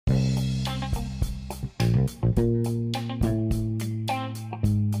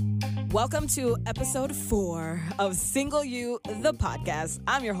Welcome to episode 4 of Single You, the podcast.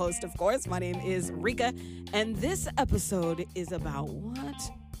 I'm your host, of course. My name is Rika, and this episode is about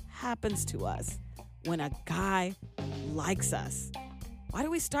what happens to us when a guy likes us. Why do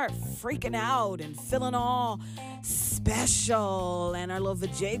we start freaking out and feeling all special, and our little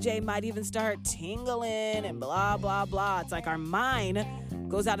vajayjay might even start tingling and blah, blah, blah. It's like our mind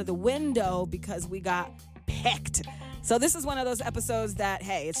goes out of the window because we got picked. So this is one of those episodes that,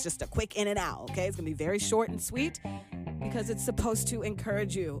 hey, it's just a quick in and out, okay? It's going to be very short and sweet because it's supposed to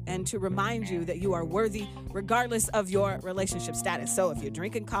encourage you and to remind you that you are worthy regardless of your relationship status. So if you're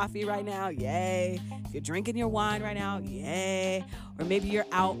drinking coffee right now, yay. If you're drinking your wine right now, yay. Or maybe you're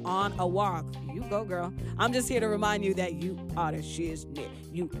out on a walk, you go, girl. I'm just here to remind you that you are the shiznit.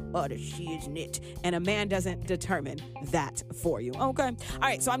 You are the shiznit. And a man doesn't determine that for you, okay? All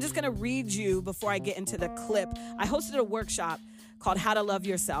right, so I'm just going to read you before I get into the clip. I hosted a workshop called How to Love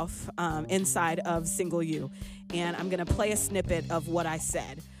Yourself inside of Single You. And I'm going to play a snippet of what I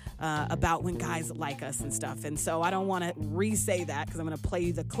said about when guys like us and stuff. And so I don't want to re-say that because I'm going to play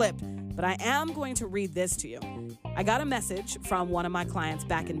you the clip. But I am going to read this to you. I got a message from one of my clients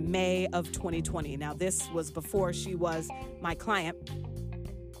back in May of 2020. Now, this was before she was my client.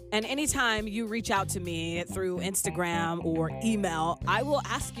 And anytime you reach out to me through Instagram or email, I will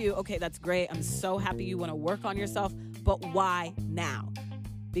ask you, okay, that's great. I'm so happy you want to work on yourself, but why now?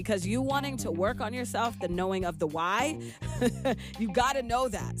 Because you wanting to work on yourself, the knowing of the why, you got to know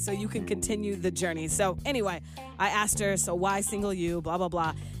that so you can continue the journey. So anyway, I asked her, so why Single You, blah, blah,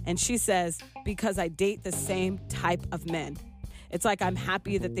 blah. And she says, because I date the same type of men. It's like I'm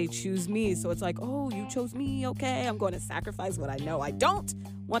happy that they choose me. So it's like, oh, you chose me. Okay, I'm going to sacrifice what I know I don't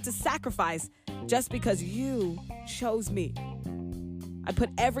want to sacrifice just because you chose me. I put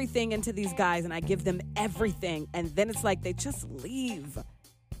everything into these guys and I give them everything. And then it's like they just leave.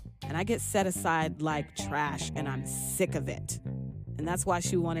 And I get set aside like trash and I'm sick of it. And that's why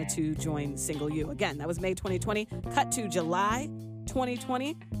she wanted to join Single You. Again, that was May 2020. Cut to July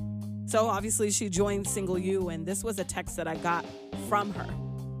 2020. So obviously she joined Single You, and this was a text that I got from her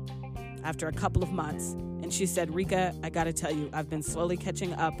after a couple of months. And she said, Rika, I got to tell you, I've been slowly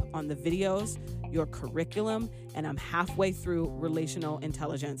catching up on the videos, your curriculum, and I'm halfway through relational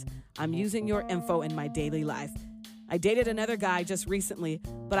intelligence. I'm using your info in my daily life. I dated another guy just recently,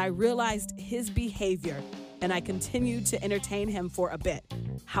 but I realized his behavior and I continued to entertain him for a bit.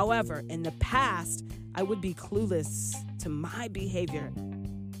 However, in the past, I would be clueless to my behavior.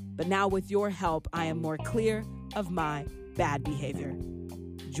 But now with your help, I am more clear of my bad behavior.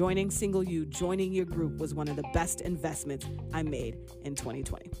 Joining Single You, joining your group was one of the best investments I made in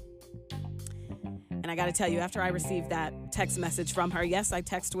 2020. And I got to tell you, after I received that text message from her, yes, I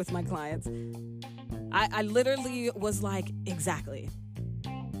text with my clients. I literally was like, exactly.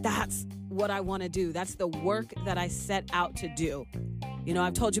 That's what I want to do. That's the work that I set out to do. You know,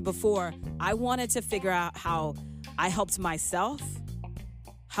 I've told you before, I wanted to figure out how I helped myself,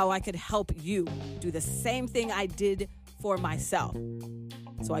 how I could help you do the same thing I did for myself.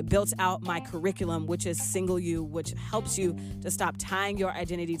 So I built out my curriculum, which is Single You, which helps you to stop tying your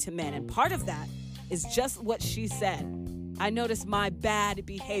identity to men. And part of that is just what she said. I noticed my bad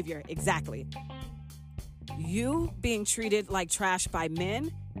behavior. Exactly. You being treated like trash by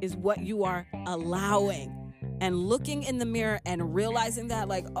men is what you are allowing. And looking in the mirror and realizing that,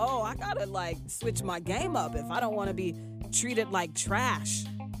 like, oh, I gotta like switch my game up if I don't want to be treated like trash.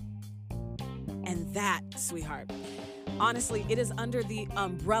 And that, sweetheart, honestly, it is under the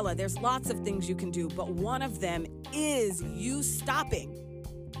umbrella. There's lots of things you can do, but one of them is you stopping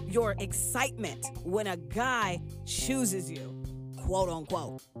your excitement when a guy chooses you, quote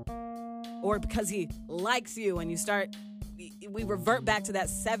unquote, or because he likes you and we revert back to that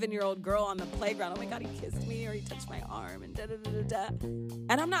 7-year-old girl on the playground. Oh my God, he kissed me or he touched my arm and da-da-da-da-da.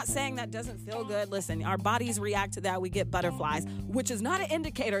 And I'm not saying that doesn't feel good. Listen, our bodies react to that. We get butterflies, which is not an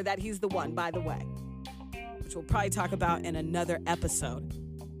indicator that he's the one, by the way, which we'll probably talk about in another episode.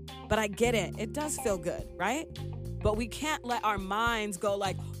 But I get it. It does feel good, right? But we can't let our minds go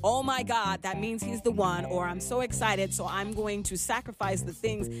like, oh my God, that means he's the one, or I'm so excited, so I'm going to sacrifice the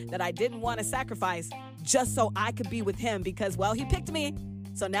things that I didn't want to sacrifice just so I could be with him because, well, he picked me,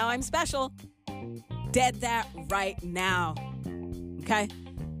 so now I'm special. Dead that right now, okay?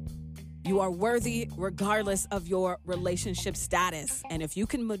 You are worthy regardless of your relationship status. And if you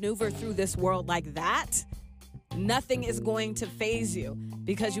can maneuver through this world like that, nothing is going to faze you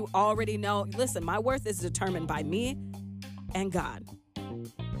because you already know, listen, my worth is determined by me and God.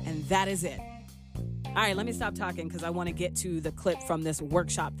 And that is it. All right, let me stop talking because I want to get to the clip from this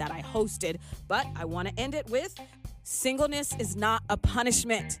workshop that I hosted, but I want to end it with singleness is not a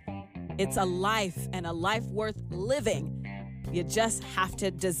punishment. It's a life, and a life worth living. You just have to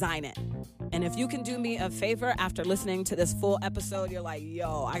design it. And if you can do me a favor after listening to this full episode, you're like,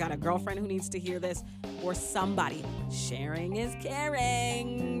 yo, I got a girlfriend who needs to hear this, or somebody. Sharing is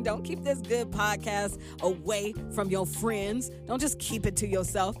caring. Don't keep this good podcast away from your friends. Don't just keep it to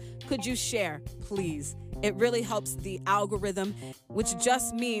yourself. Could you share, please? It really helps the algorithm, which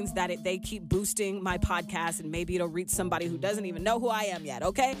just means that they keep boosting my podcast, and maybe it'll reach somebody who doesn't even know who I am yet,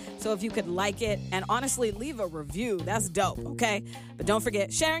 okay? So if you could like it and honestly leave a review, that's dope, okay? But don't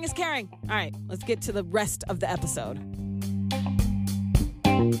forget, sharing is caring. All right, let's get to the rest of the episode.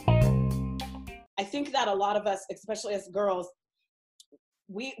 I think that a lot of us, especially as girls,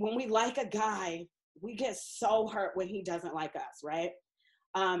 when we like a guy, we get so hurt when he doesn't like us, right?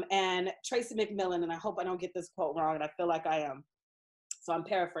 And Tracy McMillan, and I hope I don't get this quote wrong, and I feel like I am, so I'm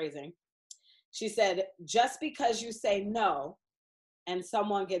paraphrasing. She said, just because you say no and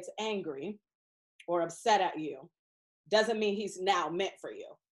someone gets angry or upset at you doesn't mean he's now meant for you.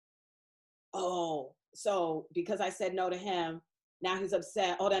 Oh, so because I said no to him, now he's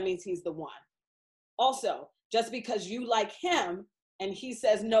upset. Oh, that means he's the one. Also, just because you like him and he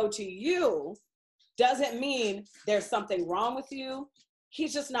says no to you doesn't mean there's something wrong with you.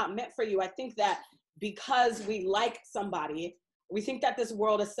 He's just not meant for you. I think that because we like somebody, we think that this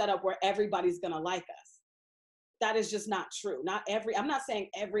world is set up where everybody's gonna like us. That is just not true. I'm not saying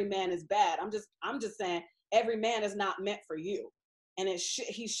every man is bad. I'm just saying every man is not meant for you. And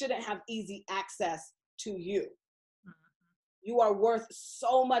he shouldn't have easy access to you. You are worth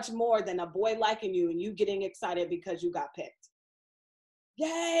so much more than a boy liking you and you getting excited because you got picked.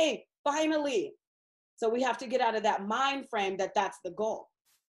 Yay, finally. So we have to get out of that mind frame that that's the goal,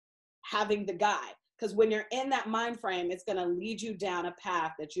 having the guy. Because when you're in that mind frame, it's going to lead you down a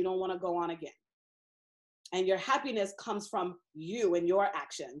path that you don't want to go on again. And your happiness comes from you and your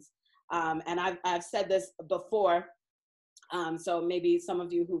actions. And I've said this before, so maybe some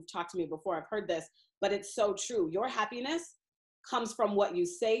of you who've talked to me before have heard this, but it's so true. Your happiness comes from what you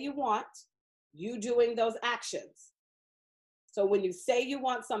say you want, you doing those actions. So when you say you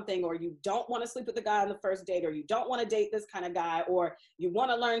want something, or you don't want to sleep with the guy on the first date, or you don't want to date this kind of guy, or you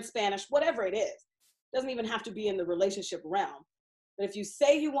want to learn Spanish, whatever it is, it doesn't even have to be in the relationship realm. But if you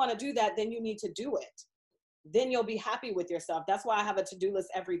say you want to do that, then you need to do it. Then you'll be happy with yourself. That's why I have a to-do list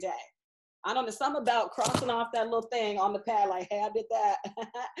every day. I don't know, something about crossing off that little thing on the pad, like, hey, I did that.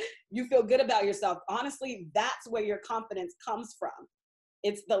 You feel good about yourself. Honestly, that's where your confidence comes from.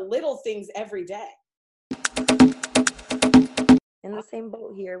 It's the little things every day. In the same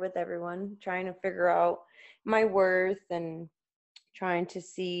boat here with everyone, trying to figure out my worth and trying to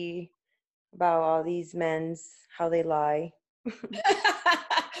see about all these men's, how they lie.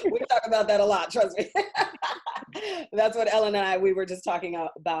 We talk about that a lot, trust me. That's what Ellen and we were just talking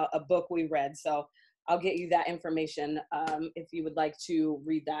about a book we read. So I'll get you that information if you would like to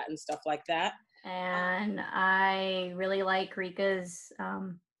read that and stuff like that. And I really like Rika's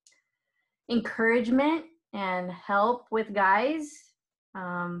encouragement and help with guys.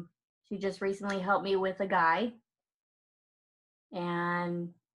 She just recently helped me with a guy, and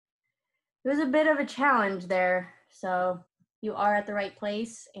it was a bit of a challenge there. So you are at the right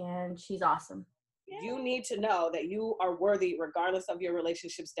place, and she's awesome. You need to know that you are worthy regardless of your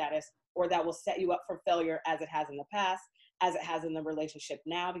relationship status, or that will set you up for failure, as it has in the past, as it has in the relationship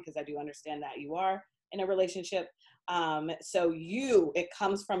now, because I do understand that you are in a relationship. So it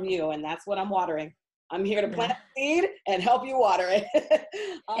comes from you, and that's what I'm watering. I'm here to plant the seed and help you water it.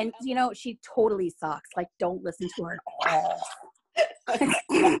 And she totally sucks. Like, don't listen to her at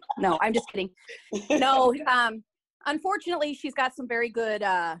all. No, I'm just kidding. No, unfortunately, she's got some very good,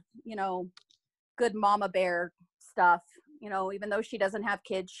 good mama bear stuff. Even though she doesn't have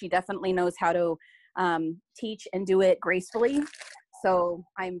kids, she definitely knows how to teach and do it gracefully. So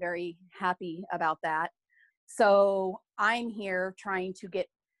I'm very happy about that. So I'm here trying to get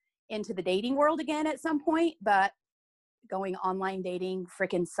into the dating world again at some point, but going online dating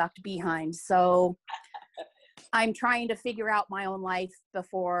freaking sucked behind. So I'm trying to figure out my own life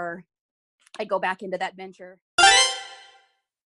before I go back into that venture.